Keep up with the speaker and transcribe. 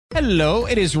Hello,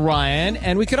 it is Ryan,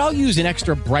 and we could all use an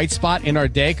extra bright spot in our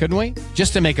day, couldn't we?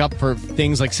 Just to make up for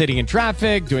things like sitting in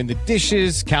traffic, doing the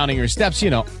dishes, counting your steps,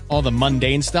 all the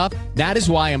mundane stuff. That is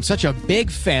why I'm such a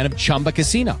big fan of Chumba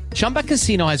Casino. Chumba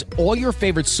Casino has all your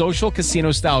favorite social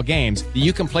casino-style games that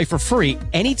you can play for free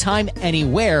anytime,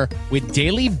 anywhere with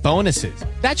daily bonuses.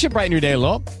 That should brighten your day a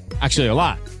little. Actually, a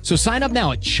lot. So sign up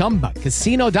now at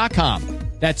ChumbaCasino.com.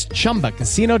 That's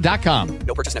ChumbaCasino.com.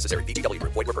 No purchase necessary. VGW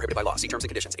Group. Void where prohibited by law. See terms and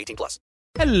conditions. 18+.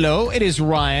 Hello, it is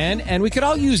Ryan, and we could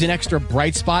all use an extra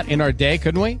bright spot in our day,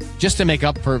 couldn't we? Just to make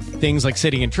up for things like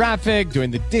sitting in traffic,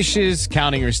 doing the dishes,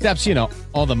 counting your steps,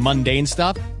 all the mundane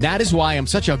stuff. That is why I'm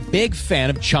such a big fan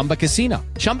of Chumba Casino.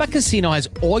 Chumba Casino has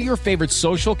all your favorite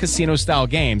social casino-style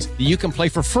games that you can play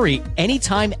for free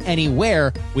anytime,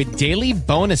 anywhere with daily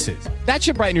bonuses. That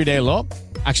should brighten your day a little.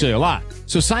 Actually, a lot.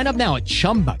 So sign up now at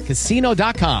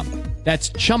ChumbaCasino.com.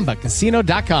 That's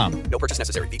ChumbaCasino.com. No purchase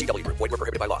necessary. VGW Group. Void where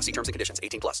prohibited by law. See terms and conditions.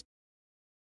 18+.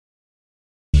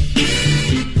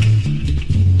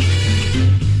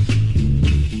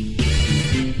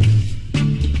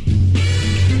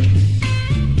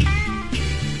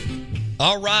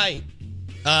 All right.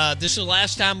 This is the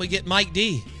last time we get Mike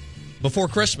D before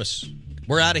Christmas.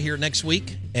 We're out of here next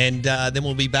week, and then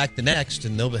we'll be back the next,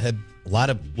 and they'll have a lot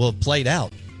of will have played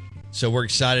out. So we're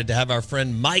excited to have our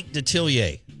friend Mike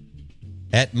Detillier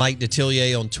at Mike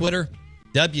Detillier on Twitter,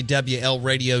 WWL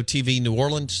Radio TV New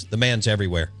Orleans. The man's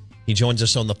everywhere. He joins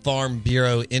us on the Farm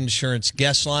Bureau Insurance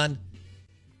guest line.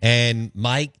 And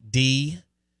Mike D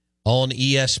on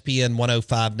ESPN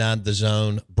 105.9 The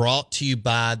Zone, brought to you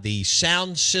by the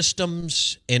sound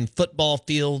systems in football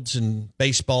fields and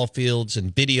baseball fields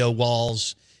and video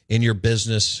walls in your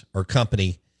business or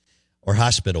company or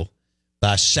hospital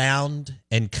by Sound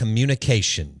and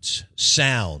Communications,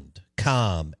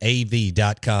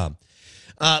 soundcomav.com.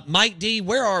 Mike D,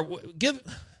 give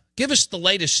us the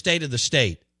latest state of the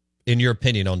state, in your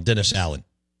opinion, on Dennis Allen.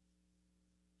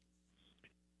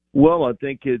 Well, I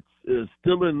think it's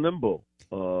still in limbo.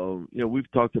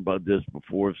 We've talked about this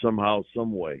before. Somehow,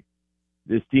 some way,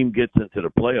 this team gets into the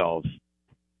playoffs,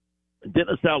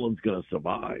 Dennis Allen's going to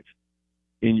survive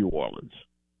in New Orleans.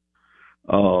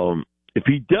 If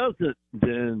he doesn't,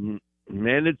 then,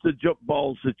 man, it's a jump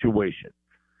ball situation.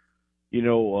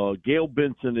 Gail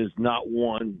Benson is not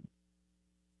one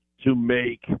to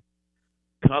make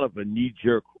kind of a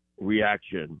knee-jerk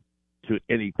reaction to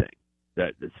anything.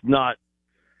 That it's not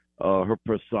her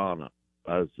persona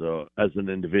as an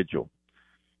individual.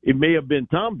 It may have been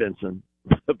Tom Benson,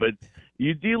 but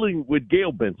you're dealing with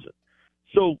Gail Benson.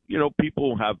 So,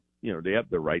 people have, they have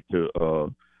the right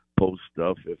to post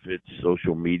stuff if it's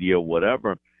social media,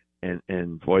 whatever,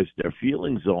 and voice their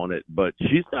feelings on it. But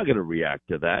she's not going to react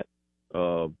to that.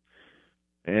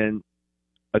 And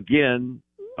again,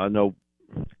 I know,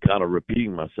 kind of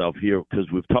repeating myself here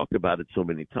because we've talked about it so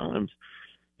many times.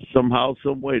 Somehow,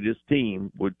 some way, this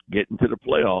team would get into the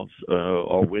playoffs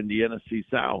or win the NFC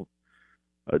South.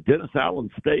 Dennis Allen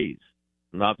stays.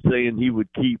 I'm not saying he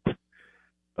would keep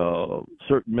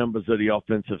certain members of the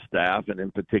offensive staff, and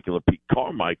in particular Pete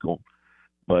Carmichael.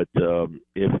 But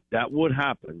if that would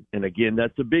happen, and again,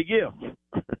 that's a big if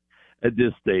at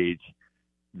this stage,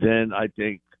 then I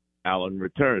think Allen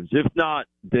returns. If not,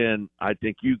 then I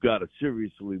think you got to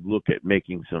seriously look at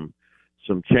making some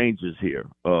changes here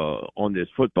on this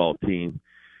football team.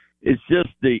 It's just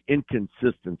the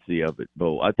inconsistency of it,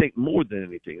 Bo. I think more than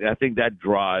anything, I think that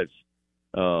drives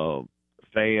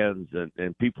fans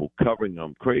and people covering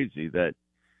them crazy, that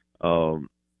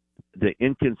the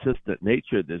inconsistent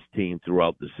nature of this team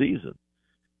throughout the season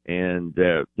and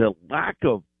the lack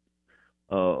of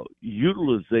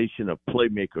utilization of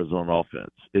playmakers on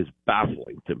offense is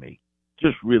baffling to me.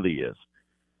 Just really is.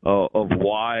 Of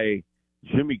why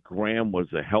Jimmy Graham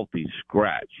was a healthy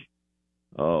scratch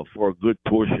for a good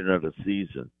portion of the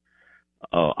season.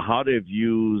 How they've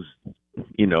used,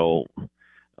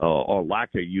 or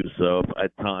lack of use of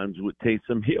at times with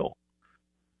Taysom Hill.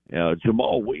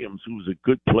 Jamal Williams, who's a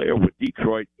good player with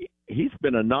Detroit, he's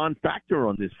been a non-factor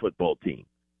on this football team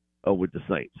with the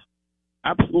Saints.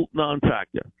 Absolute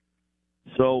non-factor.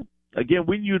 So, again,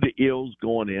 we knew the ills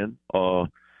going in.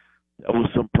 There was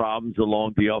some problems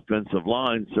along the offensive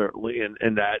line, certainly, and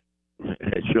that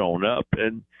has shown up.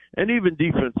 And even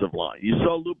defensive line. You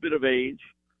saw a little bit of age,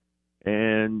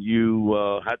 and you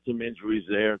had some injuries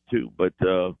there, too. But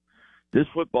this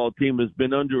football team has been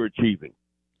underachieving.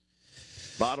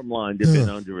 Bottom line, they've been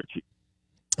underachieving.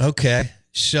 Okay.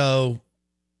 So,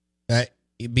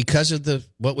 because of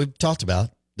what we've talked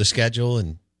about, the schedule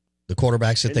and the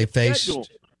quarterbacks that they faced.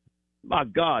 My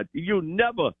God, you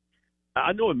never –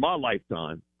 I know in my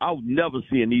lifetime, I'll never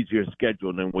see an easier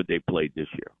schedule than what they played this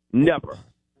year. Never.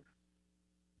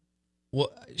 Well,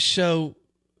 so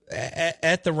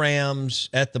at the Rams,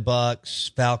 at the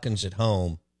Bucks, Falcons at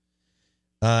home,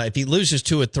 if he loses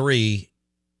 2 or 3,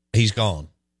 he's gone.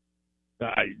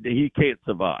 He can't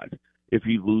survive if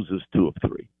he loses 2 or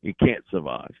 3. He can't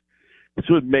survive.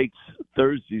 So it makes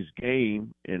Thursday's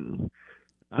game, and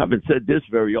I haven't said this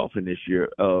very often this year,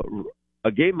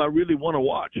 a game I really want to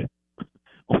watch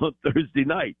on Thursday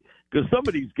night. Because some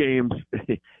of these games,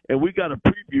 and we got to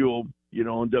preview them,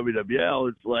 on WWL,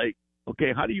 it's like,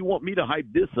 okay, how do you want me to hype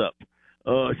this up,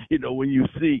 when you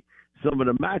see some of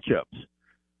the matchups?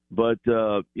 But,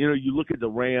 you look at the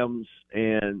Rams,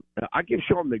 and I give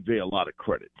Sean McVay a lot of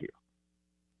credit here.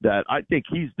 That I think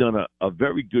he's done a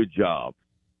very good job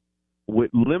with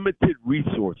limited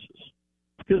resources.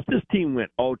 Because this team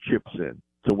went all chips in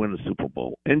to win the Super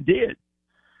Bowl, and did.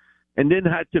 And then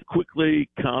had to quickly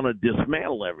kind of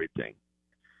dismantle everything.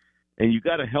 And you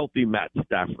got a healthy Matt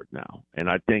Stafford now. And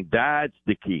I think that's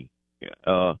the key.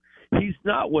 He's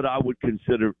not what I would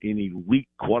consider an elite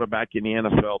quarterback in the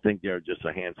NFL. I think there are just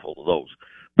a handful of those.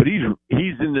 But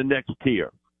he's in the next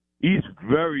tier. He's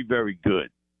very, very good.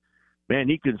 Man,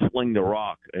 he can sling the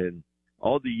rock. And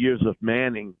all the years of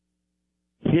Manning,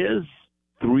 his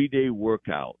 3-day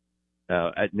workout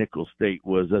at Nicholls State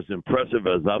was as impressive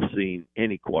as I've seen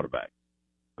any quarterback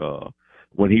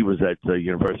when he was at the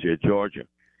University of Georgia.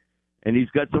 And he's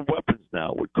got some weapons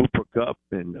now with Cooper Kupp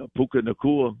and Puka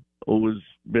Nacua, who has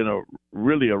been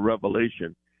really a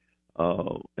revelation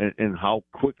and how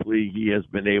quickly he has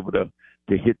been able to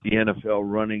hit the NFL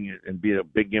running and be a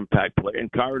big impact player.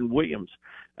 And Kyron Williams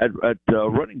at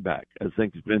running back, I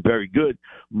think, has been very good.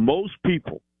 Most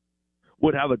people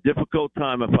would have a difficult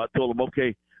time if I told them,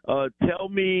 okay, tell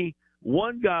me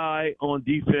one guy on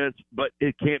defense, but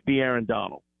it can't be Aaron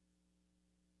Donald.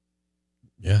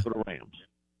 Yeah. For the Rams.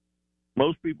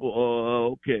 Most people,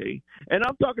 okay. And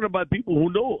I'm talking about people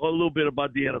who know a little bit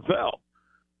about the NFL.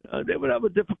 They would have a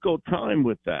difficult time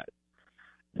with that.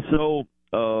 So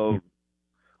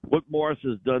what Morris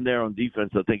has done there on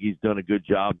defense, I think he's done a good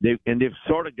job. They've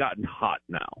sort of gotten hot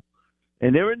now.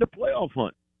 And they're in the playoff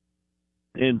hunt.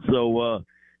 And so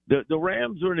the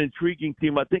Rams are an intriguing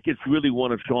team. I think it's really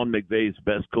one of Sean McVay's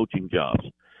best coaching jobs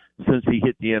since he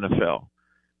hit the NFL.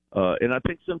 And I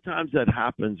think sometimes that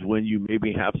happens when you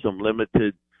maybe have some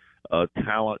limited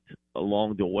talent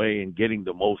along the way and getting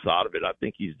the most out of it. I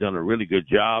think he's done a really good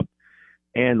job.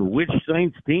 And which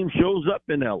Saints team shows up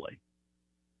in L.A.?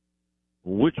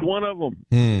 Which one of them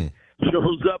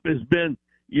shows up has been,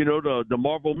 the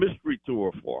Marvel Mystery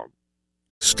Tour for him.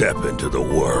 Step into the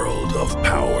world of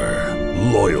power,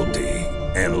 loyalty,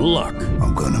 and luck.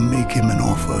 I'm going to make him an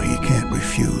offer he can't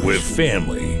refuse. With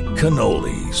family,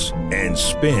 cannolis, and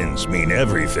spins mean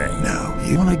everything. Now,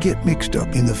 you want to get mixed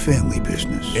up in the family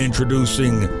business.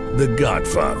 Introducing The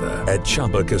Godfather at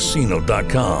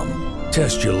ChumbaCasino.com.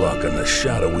 Test your luck in the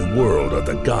shadowy world of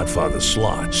The Godfather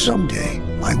slot. Someday,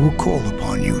 I will call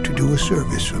upon you to do a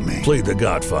service for me. Play The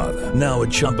Godfather now at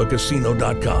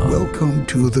ChumbaCasino.com. Welcome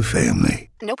to the family.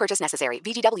 No purchase necessary.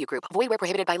 VGW Group. Void where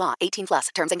prohibited by law.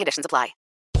 18+. Terms and conditions apply.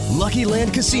 Lucky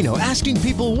Land Casino, asking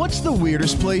people, what's the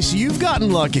weirdest place you've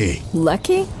gotten lucky?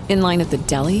 Lucky? In line at the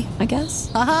deli, I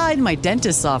guess? Aha, in my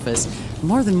dentist's office.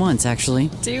 More than once,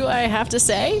 actually. Do I have to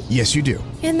say? Yes, you do.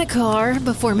 In the car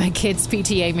before my kids'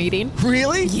 PTA meeting.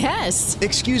 Really? Yes.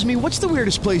 Excuse me, what's the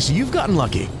weirdest place you've gotten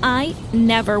lucky? I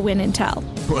never win and tell.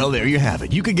 Well, there you have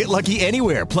it. You can get lucky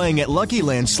anywhere, playing at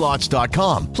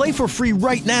LuckyLandSlots.com. Play for free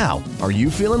right now. Are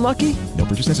you feeling lucky? No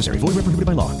purchase necessary. Void where prohibited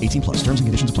by law. 18+. Terms and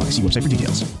conditions apply. See website for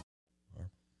details.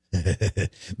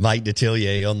 Mike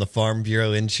Detillier on the Farm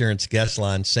Bureau Insurance Guest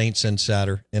Line, Saints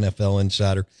Insider, NFL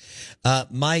Insider.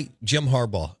 Mike, Jim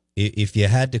Harbaugh, if you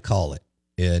had to call it,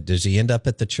 does he end up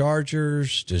at the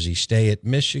Chargers? Does he stay at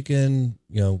Michigan?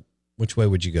 Which way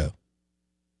would you go?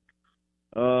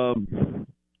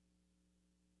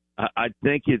 I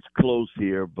think it's close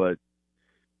here, but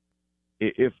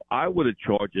if I were the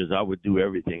Chargers, I would do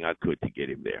everything I could to get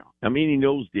him there. I mean, he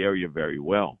knows the area very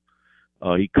well.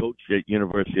 He coached at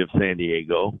University of San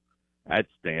Diego, at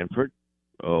Stanford,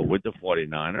 with the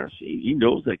 49ers. He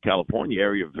knows that California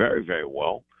area very, very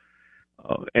well.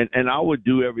 And I would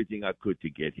do everything I could to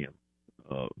get him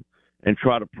and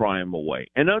try to pry him away.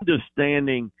 And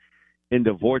understanding in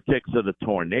the vortex of the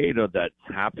tornado that's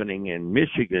happening in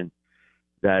Michigan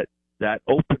that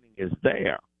opening is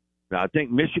there. Now, I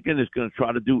think Michigan is going to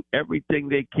try to do everything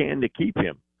they can to keep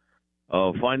him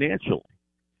financially.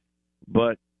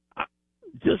 But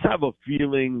just have a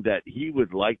feeling that he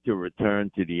would like to return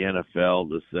to the NFL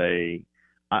to say,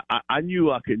 I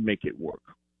knew I could make it work.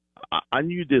 I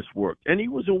knew this worked. And he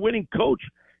was a winning coach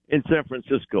in San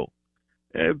Francisco.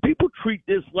 People treat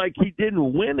this like he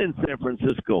didn't win in San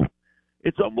Francisco.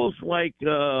 It's almost like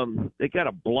they got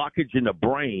a blockage in the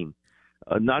brain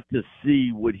not to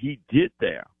see what he did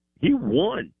there. He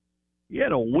won. He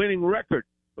had a winning record,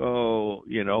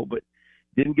 but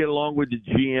didn't get along with the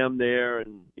GM there.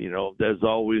 And, there's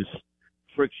always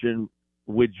friction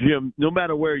with Jim no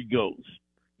matter where he goes.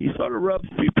 He sort of rubs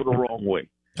people the wrong way.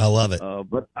 I love it.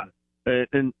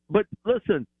 But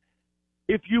listen,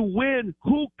 if you win,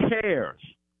 who cares?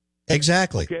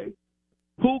 Exactly. Okay?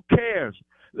 Who cares?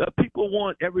 People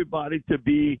want everybody to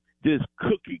be this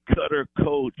cookie-cutter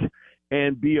coach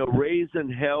and be a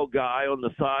raise-in-hell guy on the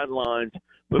sidelines,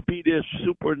 but be this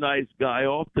super nice guy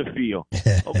off the field.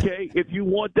 Okay? If you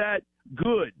want that,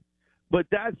 good. But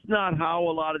that's not how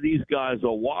a lot of these guys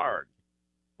are wired.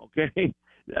 Okay?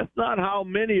 That's not how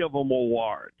many of them are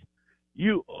wired.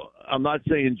 I'm not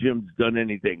saying Jim's done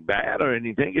anything bad or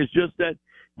anything. It's just that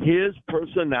his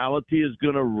personality is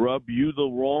going to rub you the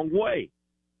wrong way.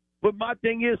 But my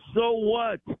thing is, so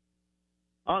what?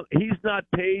 He's not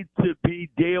paid to be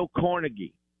Dale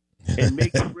Carnegie and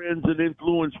make friends and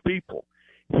influence people.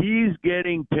 He's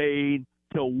getting paid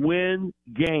to win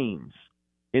games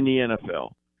in the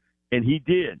NFL. And he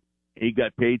did. He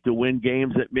got paid to win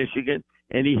games at Michigan,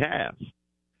 and he has.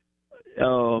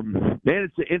 Man,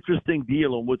 it's an interesting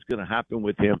deal on what's going to happen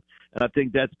with him, and I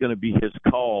think that's going to be his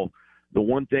call. The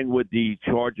one thing with the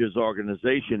Chargers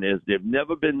organization is they've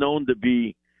never been known to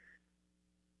be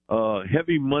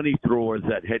heavy money throwers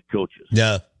at head coaches.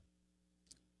 Yeah.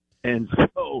 And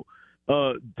so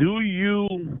do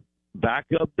you back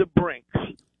up the Brinks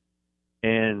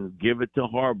and give it to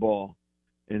Harbaugh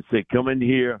and say, come in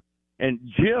here? And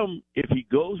Jim, if he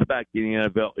goes back to the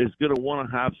NFL, is going to want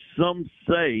to have some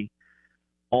say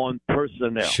on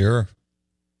personnel. Sure.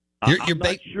 I'm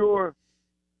not sure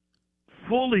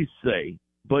fully say,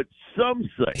 but some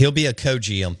say. He'll be a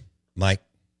co-GM, Mike.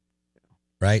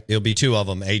 Right? It'll be two of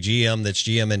them, a GM that's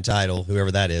GM in title,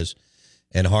 whoever that is,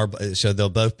 and Harbaugh. So they'll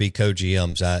both be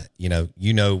co-GMs.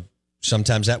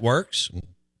 Sometimes that works.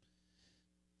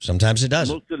 Sometimes it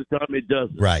doesn't. Most of the time it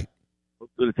doesn't. Right.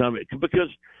 Most of the time because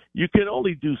you can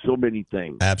only do so many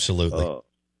things. Absolutely.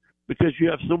 Because you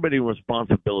have so many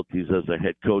responsibilities as a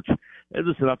head coach. And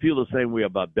listen, I feel the same way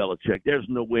about Belichick. There's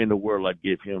no way in the world I'd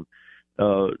give him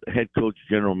head coach,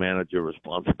 general manager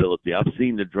responsibility. I've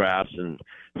seen the drafts and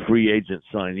free agent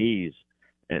signees,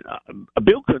 and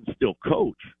Bill could still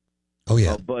coach. Oh,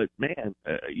 yeah. But, man,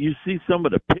 you see some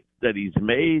of the picks that he's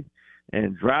made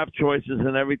and draft choices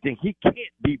and everything. He can't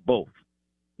be both.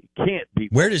 He can't be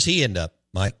both. Where does he end up,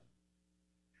 Mike?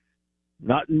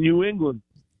 Not in New England.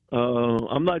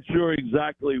 I'm not sure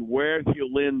exactly where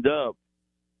he'll end up,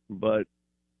 but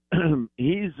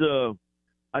he's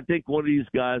I think one of these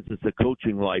guys is a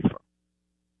coaching lifer.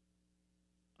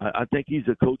 I think he's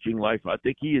a coaching lifer. I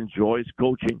think he enjoys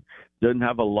coaching, doesn't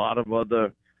have a lot of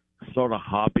other sort of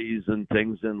hobbies and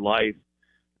things in life,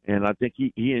 and I think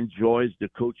he enjoys the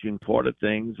coaching part of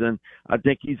things, and I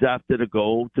think he's after the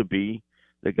goal to be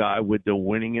the guy with the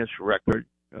winningest record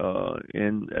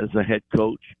as a head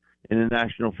coach in the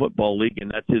National Football League,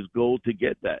 and that's his goal to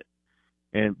get that.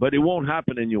 But it won't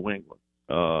happen in New England.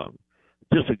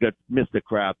 Just a good Mr.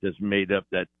 Kraft has made up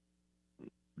that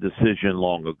decision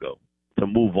long ago to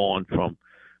move on from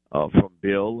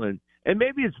Bill, and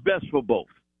maybe it's best for both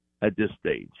at this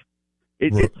stage.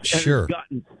 It's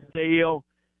gotten stale,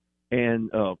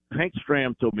 and Hank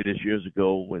Stram told me this years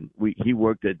ago when he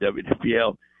worked at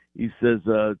WFL. He says,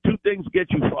 two things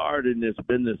get you fired in this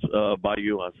business by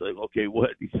you. I said, okay,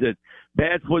 what? He said,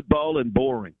 bad football and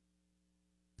boring.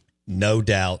 No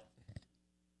doubt.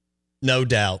 No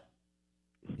doubt.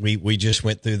 We just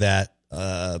went through that,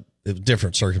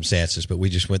 different circumstances, but we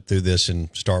just went through this in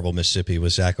Starkville, Mississippi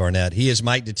with Zach Arnett. He is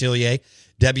Mike Detillier,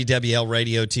 WWL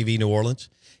Radio TV New Orleans.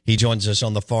 He joins us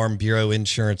on the Farm Bureau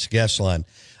Insurance guest line.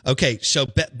 Okay, so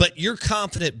but you're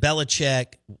confident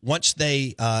Belichick, once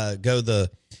they go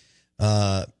the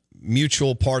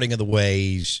mutual parting of the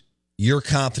ways, you're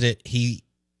confident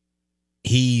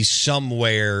he's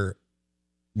somewhere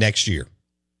next year?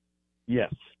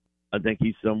 Yes, I think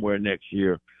he's somewhere next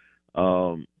year.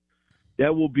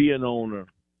 There will be an owner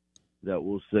that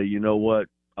will say, you know what,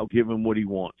 I'll give him what he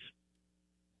wants.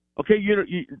 Okay,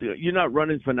 you're not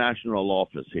running for national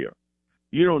office here.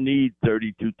 You don't need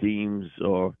 32 teams,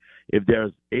 or if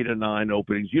there's 8 or 9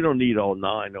 openings, you don't need all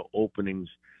 9 openings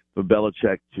for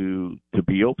Belichick to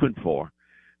be open for.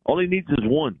 All he needs is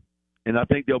one, and I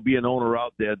think there'll be an owner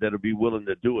out there that'll be willing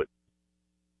to do it.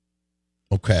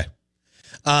 Okay.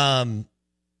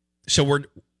 So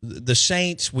the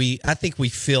Saints, I think we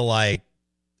feel like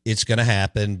it's going to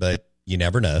happen, but you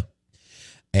never know.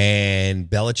 And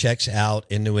Belichick's out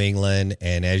in New England,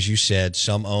 and as you said,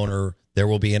 there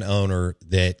will be an owner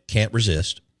that can't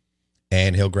resist,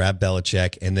 and he'll grab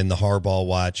Belichick, and then the Harbaugh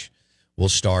watch will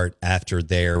start after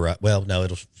their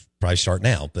it'll probably start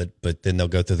now, but then they'll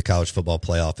go through the college football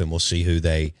playoff, and we'll see who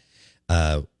they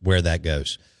where that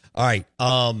goes. All right.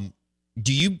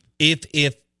 Do you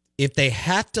if they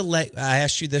have to I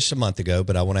asked you this a month ago,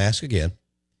 but I want to ask again.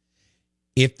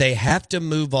 If they have to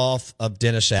move off of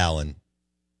Dennis Allen,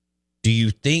 do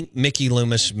you think Mickey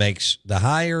Loomis makes the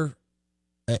hire,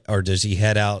 or does he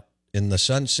head out in the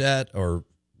sunset, or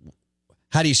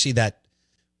how do you see that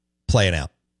playing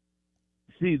out?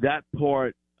 See, that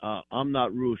part I'm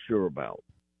not real sure about.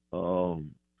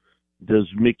 Does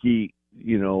Mickey,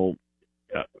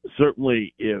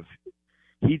 certainly if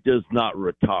he does not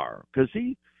retire, because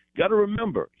he got to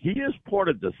remember, he is part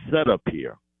of the setup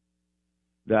here,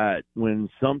 that when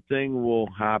something will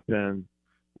happen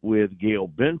with Gail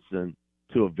Benson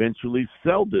to eventually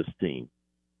sell this team.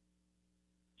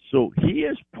 So he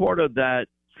is part of that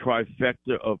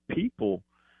trifecta of people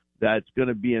that's going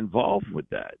to be involved with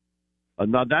that.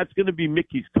 Now, that's going to be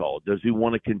Mickey's call. Does he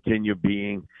want to continue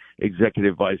being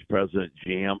executive vice president,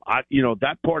 GM?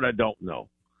 That part I don't know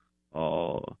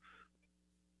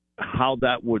how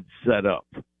that would set up.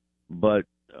 But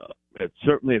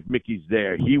certainly if Mickey's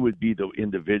there, he would be the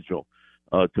individual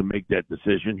to make that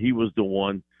decision. He was the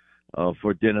one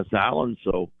for Dennis Allen.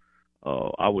 So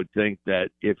I would think that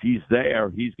if he's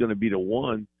there, he's going to be the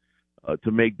one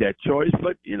to make that choice.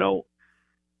 But,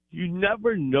 you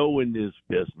never know in this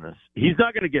business. He's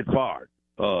not going to get fired.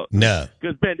 No.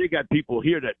 Because, man, they got people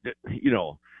here that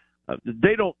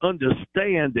they don't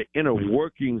understand the inner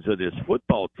workings of this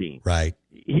football team. Right.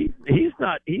 He's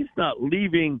not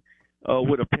leaving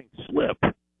with a pink slip.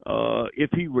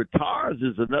 If he retires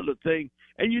is another thing.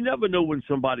 And you never know when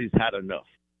somebody's had enough.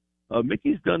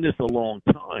 Mickey's done this a long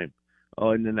time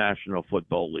in the National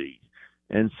Football League.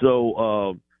 And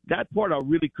so that part I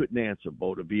really couldn't answer,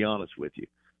 Bo, to be honest with you.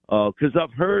 Because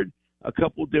I've heard a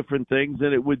couple different things,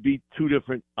 and it would be two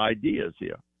different ideas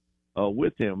here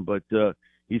with him. But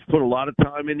he's put a lot of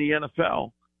time in the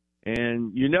NFL,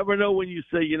 and you never know when you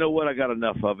say, you know what, I got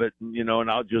enough of it, and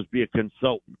I'll just be a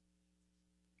consultant.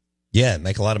 Yeah,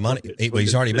 make a lot of money. Well,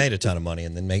 he's already made a ton of money,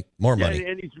 and then make more money.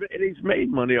 And he's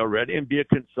made money already, and be a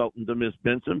consultant to Miss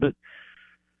Benson, but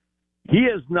he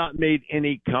has not made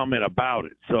any comment about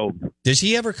it. So does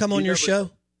he ever come on your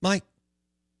show, Mike?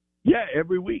 Yeah,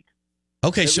 every week.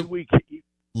 Okay, every week.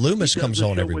 Loomis comes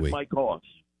on every week. Mike Hoss.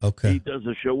 Okay. He does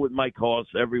a show with Mike Hoss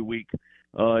every week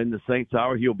in the Saints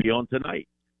Hour. He'll be on tonight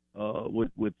with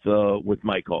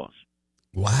Mike Hoss.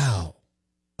 Wow.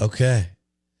 Okay.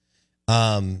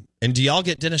 And do y'all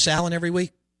get Dennis Allen every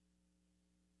week?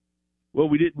 Well,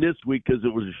 we didn't this week because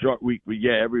it was a short week. But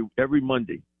yeah, every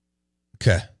Monday.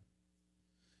 Okay.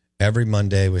 Every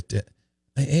Monday with.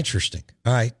 Interesting.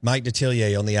 All right. Mike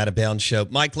Detillier on the Out of Bounds Show.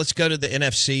 Mike, let's go to the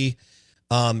NFC.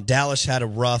 Dallas had a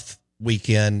rough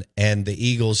weekend, and the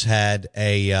Eagles had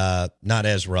a not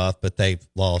as rough, but they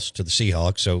lost to the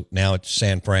Seahawks. So now it's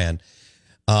San Fran.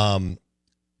 As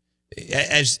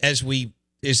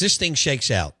this thing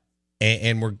shakes out,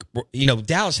 and we're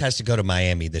Dallas has to go to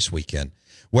Miami this weekend,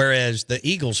 whereas the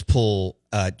Eagles pull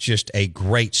just a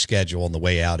great schedule on the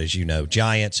way out, as you know.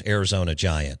 Giants, Arizona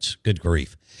Giants. Good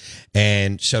grief.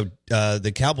 And so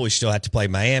the Cowboys still have to play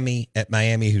Miami at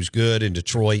Miami, who's good, and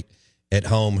Detroit at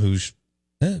home, who's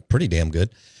pretty damn good.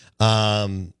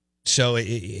 So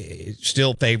it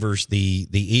still favors the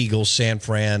Eagles. San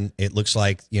Fran, it looks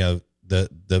like the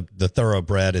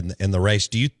thoroughbred in the race.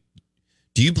 Do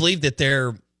you believe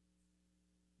that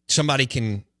somebody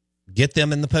can get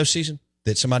them in the postseason?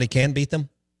 That somebody can beat them?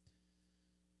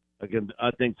 Again,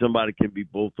 I think somebody can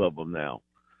beat both of them now.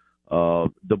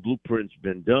 The blueprint's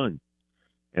been done.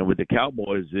 And with the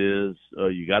Cowboys is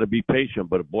you got to be patient.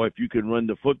 But, boy, if you can run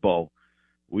the football,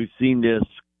 we've seen this,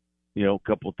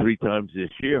 three times this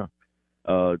year.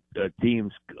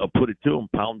 Teams put it to them,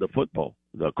 pound the football.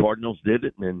 The Cardinals did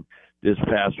it, and then this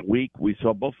past week we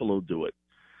saw Buffalo do it.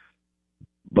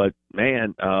 But,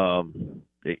 man,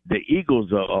 the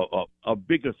Eagles are a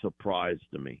bigger surprise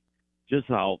to me, just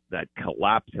how that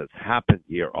collapse has happened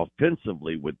here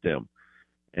offensively with them.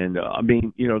 And,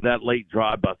 that late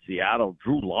drive by Seattle,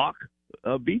 Drew Lock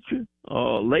beat you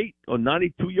late, a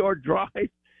 92-yard drive.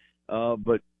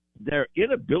 But their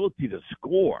inability to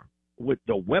score with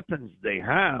the weapons they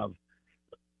have,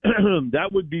 that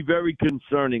would be very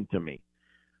concerning to me.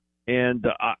 And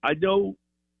I know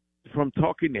from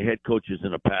talking to head coaches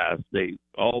in the past,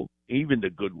 even the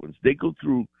good ones, they go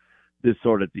through – this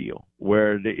sort of deal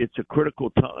where it's a critical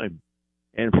time.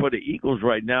 And for the Eagles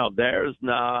right now, there's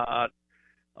not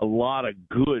a lot of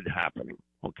good happening,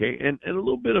 okay? And a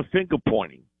little bit of finger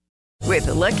pointing. With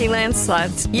the Lucky Land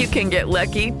Slots, you can get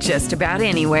lucky just about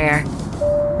anywhere.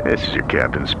 This is your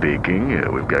captain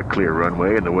speaking. We've got clear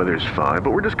runway and the weather's fine,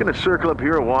 but we're just going to circle up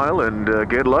here a while and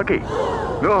get lucky.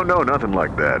 No, nothing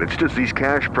like that. It's just these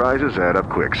cash prizes add up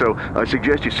quick. So I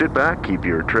suggest you sit back, keep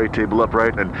your tray table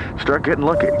upright, and start getting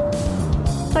lucky.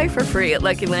 Play for free at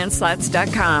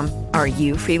LuckyLandSlots.com. Are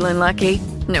you feeling lucky?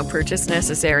 No purchase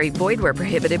necessary. Void where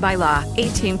prohibited by law.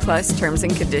 18+ terms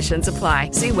and conditions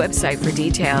apply. See website for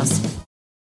details.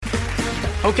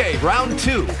 Okay, round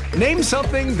two. Name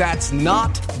something that's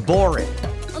not boring.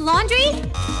 A laundry?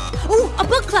 Ooh, a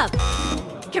book club.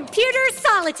 Computer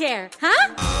solitaire,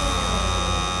 huh?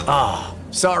 Ah,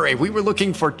 sorry, we were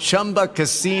looking for Chumba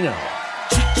Casino.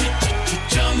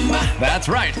 That's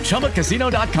right,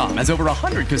 ChumbaCasino.com has over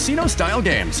 100 casino-style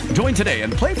games. Join today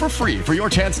and play for free for your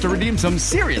chance to redeem some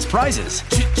serious prizes.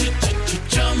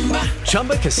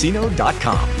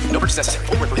 ChumbaCasino.com. No purchase necessary.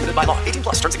 Void where prohibited by law. 18+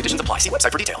 terms and conditions apply. See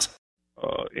website for details.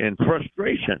 And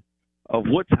frustration of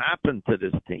what's happened to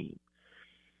this team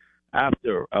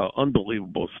after an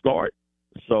unbelievable start.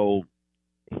 So,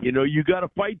 you got to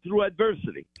fight through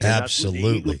adversity. Absolutely. That's what the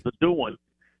Eagles are doing.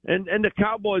 And the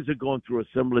Cowboys are going through a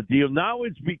similar deal. Now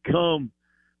it's become,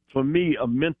 for me, a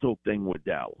mental thing with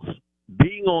Dallas.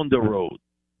 Being on the road,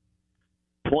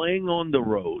 playing on the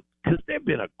road, because they've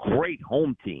been a great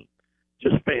home team,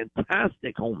 just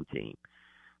fantastic home team.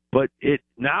 But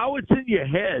now it's in your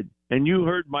head, and you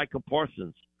heard Micah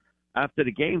Parsons after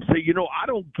the game say, I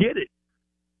don't get it.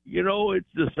 It's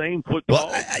the same football.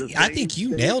 Well, I think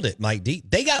you nailed it, Mike D.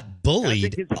 They got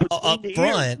bullied up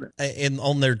front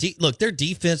on their look. Their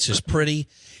defense is pretty,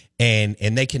 and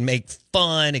they can make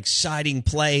fun, exciting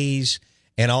plays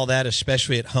and all that,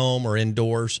 especially at home or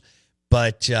indoors.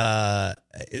 But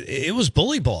it was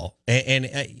bully ball, and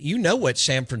what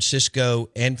San Francisco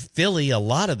and Philly a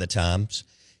lot of the times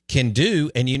can do,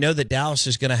 and that Dallas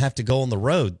is going to have to go on the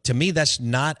road. To me, that's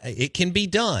not. It can be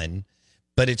done.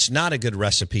 But it's not a good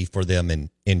recipe for them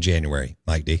in January,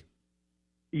 Mike D.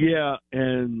 Yeah,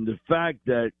 and the fact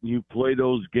that you play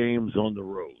those games on the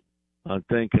road, I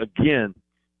think, again,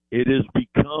 it has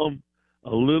become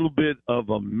a little bit of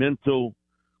a mental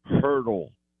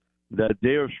hurdle that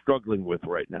they're struggling with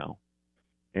right now.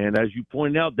 And as you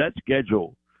point out, that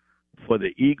schedule for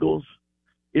the Eagles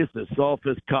is the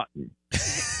softest cotton.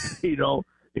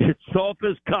 It's soft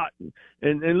as cotton.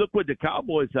 And look what the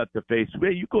Cowboys have to face.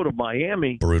 Man, you go to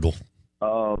Miami. Brutal.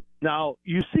 Now,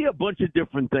 you see a bunch of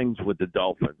different things with the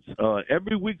Dolphins.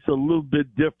 Every week's a little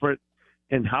bit different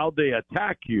in how they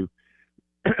attack you.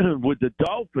 With the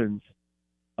Dolphins,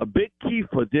 a big key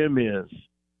for them is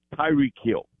Tyreek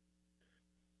Hill.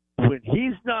 When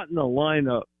he's not in the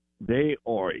lineup, they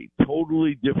are a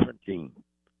totally different team.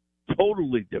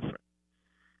 Totally different.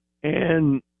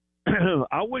 And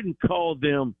I wouldn't call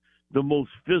them the most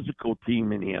physical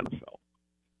team in the NFL.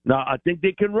 Now, I think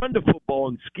they can run the football,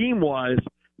 and scheme-wise,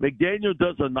 McDaniel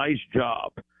does a nice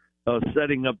job of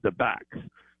setting up the backs.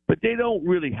 But they don't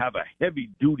really have a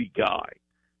heavy-duty guy.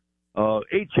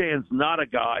 Achan's not a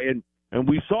guy, and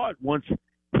we saw it once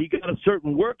he got a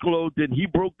certain workload, then he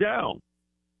broke down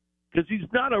because he's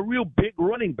not a real big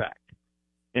running back.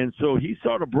 And so he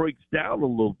sort of breaks down a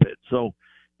little bit. So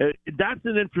that's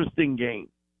an interesting game,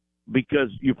 because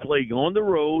you play on the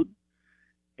road,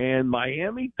 and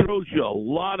Miami throws you a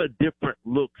lot of different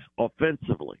looks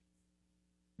offensively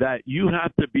that you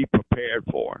have to be prepared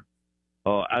for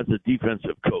as a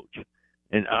defensive coach.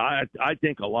 And I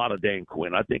think a lot of Dan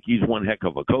Quinn. I think he's one heck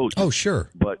of a coach. Oh, sure.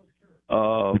 But,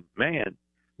 man,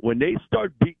 when they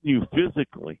start beating you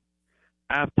physically,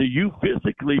 after you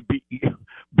physically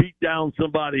beat down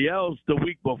somebody else the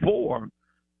week before –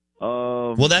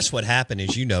 well, that's what happened,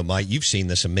 as Mike. You've seen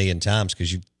this a million times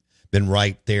because you've been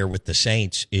right there with the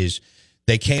Saints. Is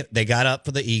they got up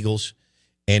for the Eagles,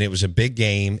 and it was a big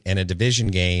game and a division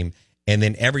game, and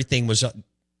then everything was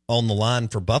on the line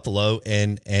for Buffalo,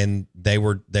 and they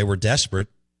were desperate,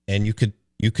 and you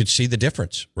could see the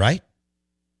difference, right?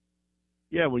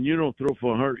 Yeah, when you don't throw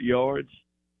for 100 yards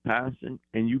passing,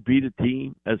 and you beat a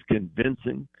team as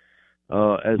convincing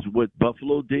as what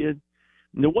Buffalo did.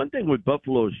 And the one thing with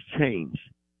Buffalo has changed,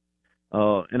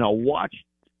 and I watched,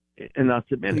 and I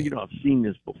said, man, I've seen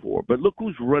this before, but look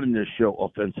who's running this show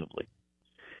offensively.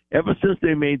 Ever since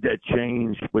they made that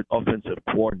change with offensive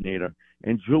coordinator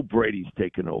and Joe Brady's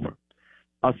taken over,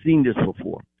 I've seen this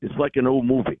before. It's like an old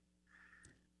movie.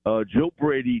 Joe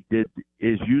Brady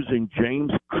is using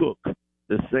James Cook,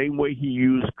 the same way he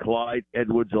used Clyde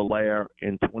Edwards-Helaire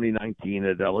in 2019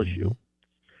 at LSU.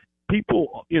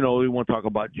 People, they want to talk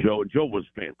about Joe. Joe was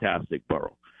fantastic,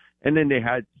 Burrow. And then they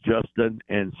had Justin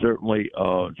and certainly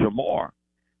Jamar.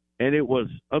 And it was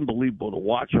unbelievable to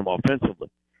watch him offensively.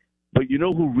 But you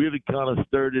know who really kind of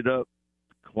stirred it up?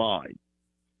 Clyde.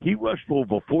 He rushed for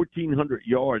over 1,400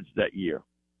 yards that year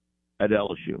at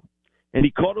LSU. And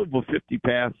he caught over 50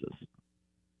 passes.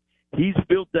 He's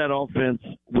built that offense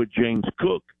with James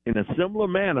Cook in a similar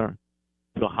manner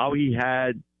to how he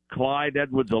had Clyde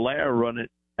Edwards-Helaire run it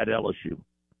at LSU.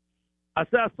 I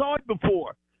said, I saw it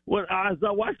before. As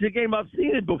I watched the game, I've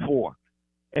seen it before.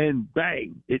 And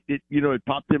bang, it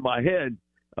popped in my head.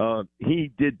 He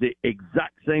did the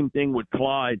exact same thing with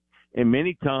Clyde. And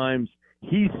many times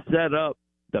he set up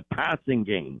the passing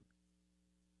game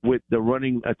with the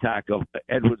running attack of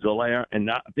Edwards-Helaire.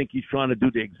 And I think he's trying to do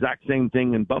the exact same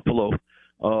thing in Buffalo,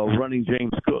 running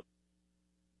James Cook.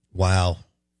 Wow.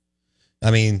 I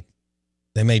mean,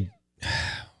 they made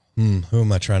who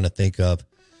am I trying to think of?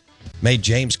 Made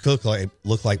James Cook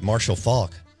look like Marshall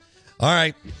Faulk. All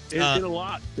right. In a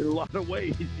lot of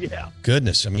ways, yeah.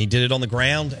 Goodness. I mean, he did it on the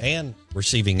ground and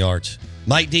receiving yards.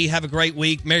 Mike D, have a great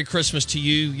week. Merry Christmas to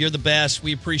you. You're the best.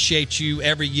 We appreciate you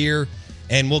every year,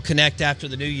 and we'll connect after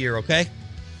the new year, okay?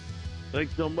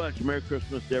 Thanks so much. Merry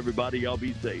Christmas to everybody. Y'all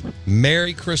be safe.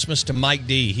 Merry Christmas to Mike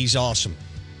D. He's awesome.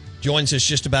 Joins us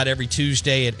just about every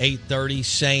Tuesday at 8:30.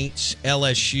 Saints,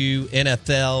 LSU,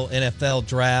 NFL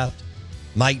Draft.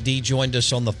 Mike D joined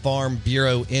us on the Farm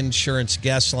Bureau Insurance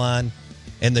guest line.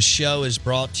 And the show is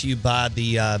brought to you by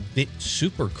the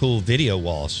super cool video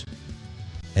walls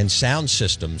and sound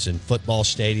systems in football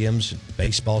stadiums,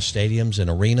 baseball stadiums, and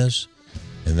arenas.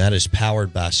 And that is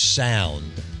powered by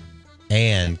Sound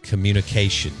and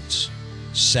Communications.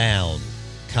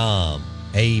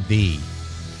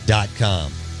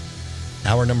 SoundComAV.com.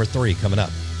 Hour number 3 coming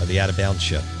up of the Out of Bounds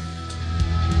Show.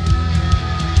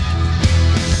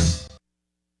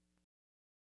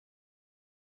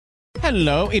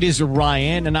 Hello, it is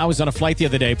Ryan, and I was on a flight the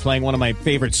other day playing one of my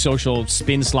favorite social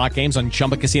spin slot games on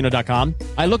ChumbaCasino.com.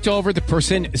 I looked over at the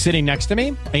person sitting next to me,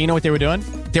 and you know what they were doing?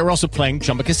 They were also playing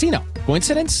Chumba Casino.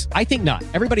 Coincidence? I think not.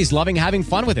 Everybody's loving having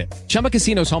fun with it. Chumba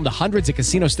Casino is home to hundreds of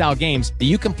casino-style games that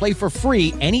you can play for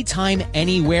free anytime,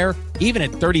 anywhere, even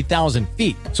at 30,000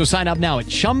 feet. So sign up now at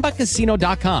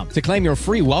ChumbaCasino.com to claim your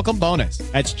free welcome bonus.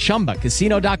 That's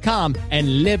ChumbaCasino.com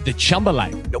and live the Chumba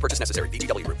life. No purchase necessary.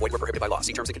 VGW. Void were prohibited by law.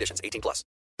 See terms and conditions. 18+.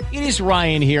 It is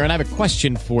Ryan here, and I have a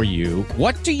question for you.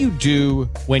 What do you do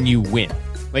when you win?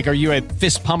 Like, are you a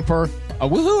fist pumper, a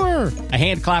woohooer, a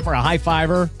hand clapper, a high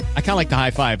fiver? I kind of like the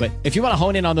high five, but if you want to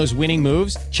hone in on those winning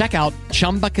moves, check out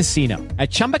Chumba Casino. At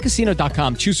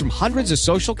ChumbaCasino.com, choose from hundreds of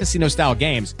social casino-style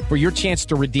games for your chance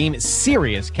to redeem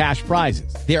serious cash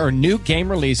prizes. There are new game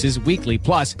releases weekly,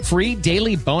 plus free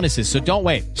daily bonuses, so don't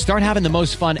wait. Start having the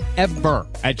most fun ever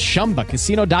at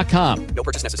ChumbaCasino.com. No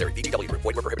purchase necessary. VGW. Void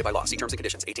were prohibited by law. See terms and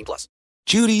conditions. 18+.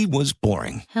 Judy was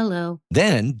boring. Hello.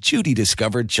 Then Judy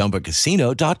discovered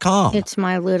ChumbaCasino.com. It's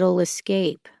my little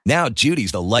escape. Now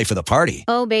Judy's the life of the party.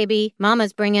 Oh, baby,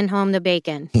 mama's bringing home the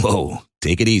bacon. Whoa,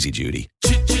 take it easy, Judy.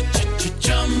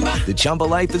 The Chumba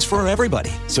life is for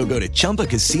everybody. So go to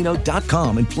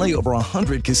ChumbaCasino.com and play over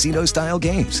 100 casino-style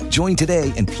games. Join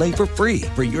today and play for free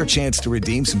for your chance to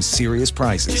redeem some serious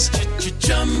prizes.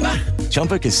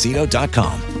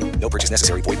 ChumbaCasino.com. No purchase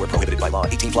necessary. Void were prohibited by law.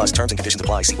 18+. Terms and conditions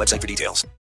apply. See website for details.